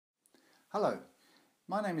Hello,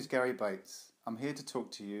 my name is Gary Bates. I'm here to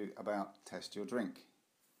talk to you about Test Your Drink.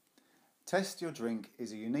 Test Your Drink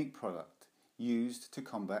is a unique product used to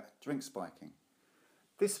combat drink spiking.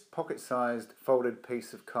 This pocket-sized folded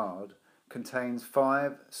piece of card contains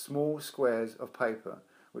 5 small squares of paper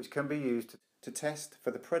which can be used to test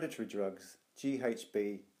for the predatory drugs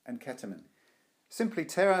GHB and Ketamine. Simply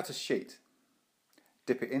tear out a sheet,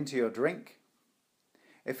 dip it into your drink.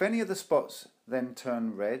 If any of the spots then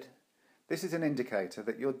turn red, this is an indicator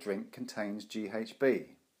that your drink contains GHB.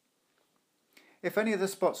 If any of the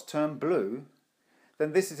spots turn blue,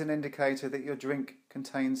 then this is an indicator that your drink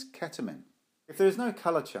contains ketamine. If there is no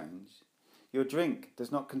colour change, your drink does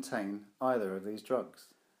not contain either of these drugs.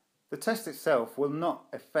 The test itself will not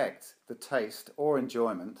affect the taste or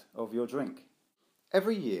enjoyment of your drink.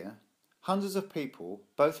 Every year, hundreds of people,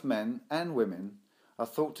 both men and women, are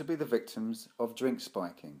thought to be the victims of drink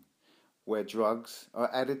spiking, where drugs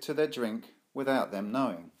are added to their drink without them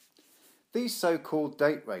knowing. These so-called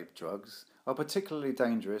date rape drugs are particularly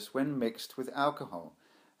dangerous when mixed with alcohol,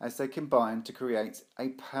 as they combine to create a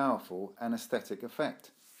powerful anaesthetic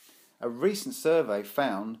effect. A recent survey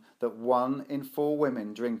found that 1 in 4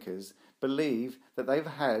 women drinkers believe that they've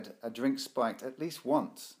had a drink spiked at least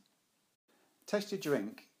once. Test Your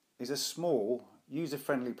Drink is a small,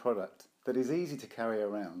 user-friendly product that is easy to carry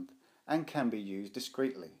around and can be used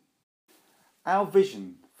discreetly. Our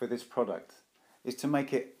vision for this product is to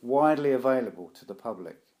make it widely available to the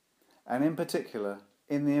public, and in particular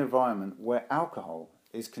in the environment where alcohol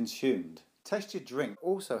is consumed. Test Your Drink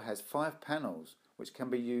also has 5 panels which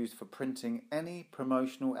can be used for printing any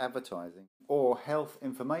promotional advertising or health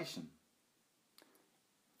information.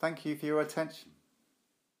 Thank you for your attention.